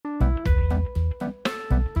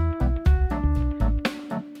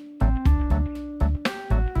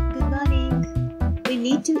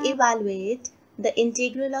need to evaluate the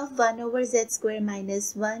integral of 1 over z square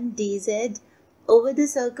minus 1 dz over the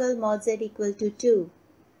circle mod z equal to 2.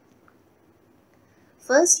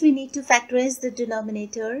 First, we need to factorize the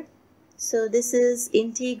denominator. So this is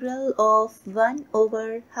integral of 1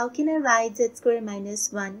 over, how can I write z square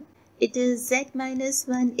minus 1? It is z minus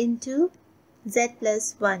 1 into z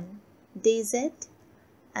plus 1 dz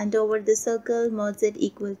and over the circle mod z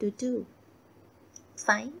equal to 2.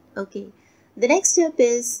 Fine, okay. The next step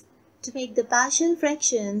is to make the partial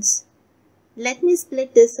fractions. Let me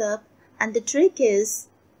split this up, and the trick is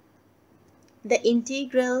the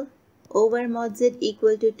integral over mod z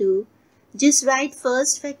equal to 2. Just write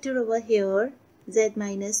first factor over here, z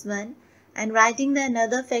minus 1, and writing the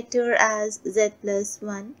another factor as z plus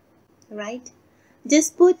 1, right?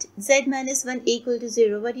 Just put z minus 1 equal to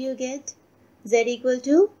 0. What do you get? Z equal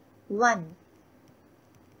to 1,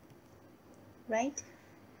 right?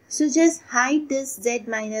 So just hide this z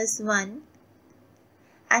minus 1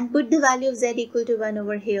 and put the value of z equal to 1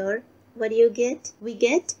 over here. What do you get? We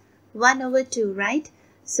get 1 over 2, right?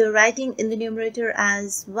 So writing in the numerator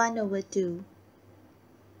as 1 over 2.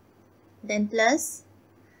 Then plus,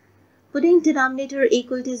 putting denominator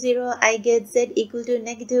equal to 0, I get z equal to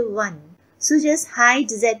negative 1. So just hide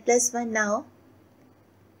z plus 1 now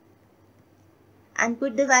and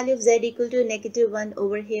put the value of z equal to negative 1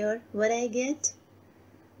 over here. What I get?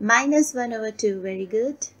 Minus 1 over 2. Very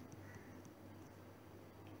good.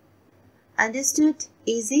 Understood?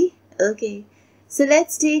 Easy? Okay. So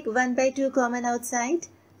let's take 1 by 2 common outside.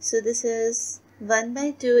 So this is 1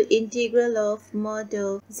 by 2 integral of mod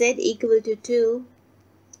of z equal to 2.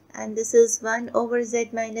 And this is 1 over z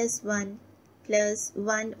minus 1 plus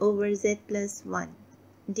 1 over z plus 1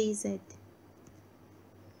 dz.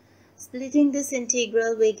 Splitting this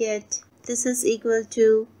integral, we get this is equal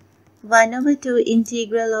to 1 over 2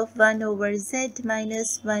 integral of 1 over z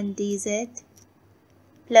minus 1 dz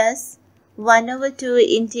plus 1 over 2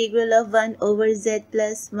 integral of 1 over z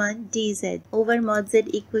plus 1 dz over mod z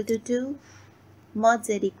equal to 2, mod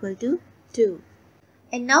z equal to 2.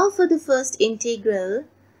 And now for the first integral,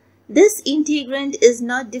 this integrand is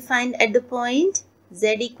not defined at the point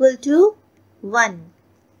z equal to 1,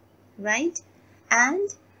 right? And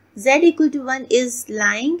z equal to 1 is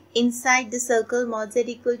lying inside the circle mod z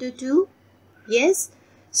equal to 2. Yes.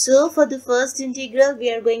 So for the first integral,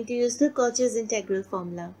 we are going to use the Cauchy's integral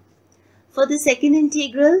formula. For the second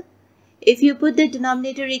integral, if you put the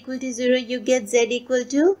denominator equal to 0, you get z equal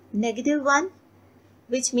to negative 1,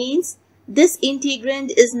 which means this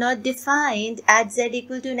integrand is not defined at z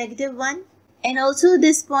equal to negative 1. And also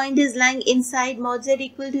this point is lying inside mod z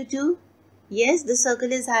equal to 2. Yes, the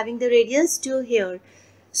circle is having the radius 2 here.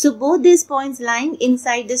 So both these points lying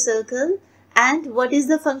inside the circle. And what is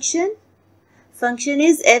the function? Function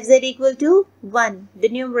is fz equal to 1, the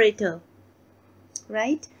numerator,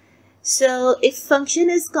 right? So if function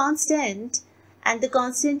is constant, and the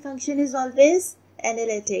constant function is always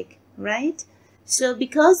analytic, right? So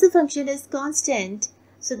because the function is constant,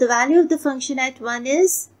 so the value of the function at 1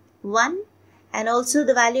 is 1, and also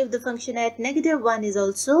the value of the function at negative 1 is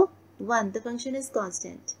also 1. The function is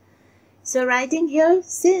constant. So writing here,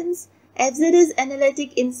 since fz is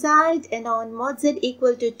analytic inside and on mod z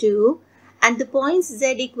equal to 2, and the points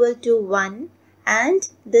z equal to 1 and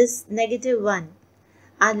this negative 1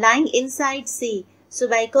 are lying inside C. So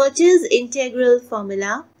by Cauchy's integral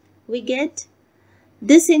formula, we get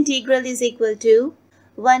this integral is equal to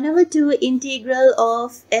 1 over 2 integral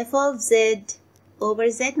of f of z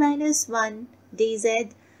over z minus 1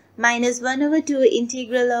 dz minus 1 over 2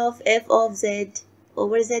 integral of f of z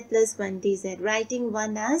over z plus 1 dz, writing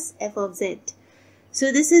 1 as f of z.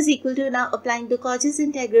 So this is equal to, now applying the Cauchy's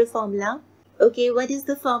integral formula. Okay, what is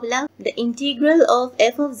the formula? The integral of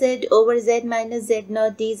f of z over z minus z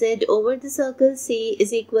naught dz over the circle C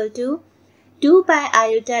is equal to 2 pi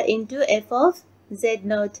iota into f of z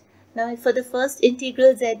naught. Now for the first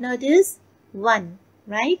integral, z naught is 1,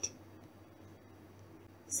 right?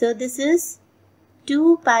 So this is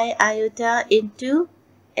 2 pi iota into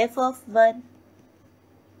f of 1.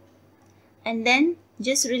 And then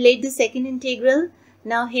just relate the second integral.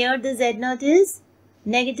 Now here the z naught is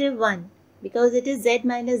negative 1. Because it is z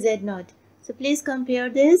minus z naught. So please compare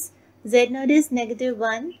this. Z naught is negative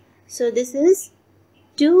 1. So this is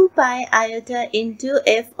 2 pi iota into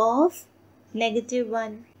f of negative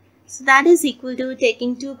 1. So that is equal to,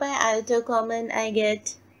 taking 2 pi iota common, I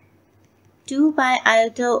get 2 pi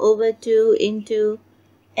iota over 2 into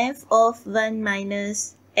f of 1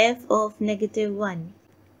 minus f of negative 1.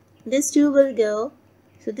 This 2 will go.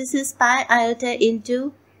 So this is pi iota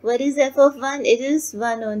into, what is f of 1? It is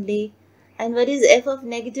 1 only. And what is f of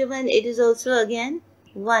negative 1? It is also again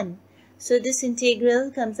 1. So this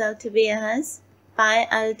integral comes out to be as pi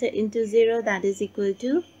alter into 0, that is equal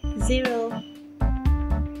to 0.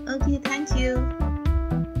 Okay, thank you.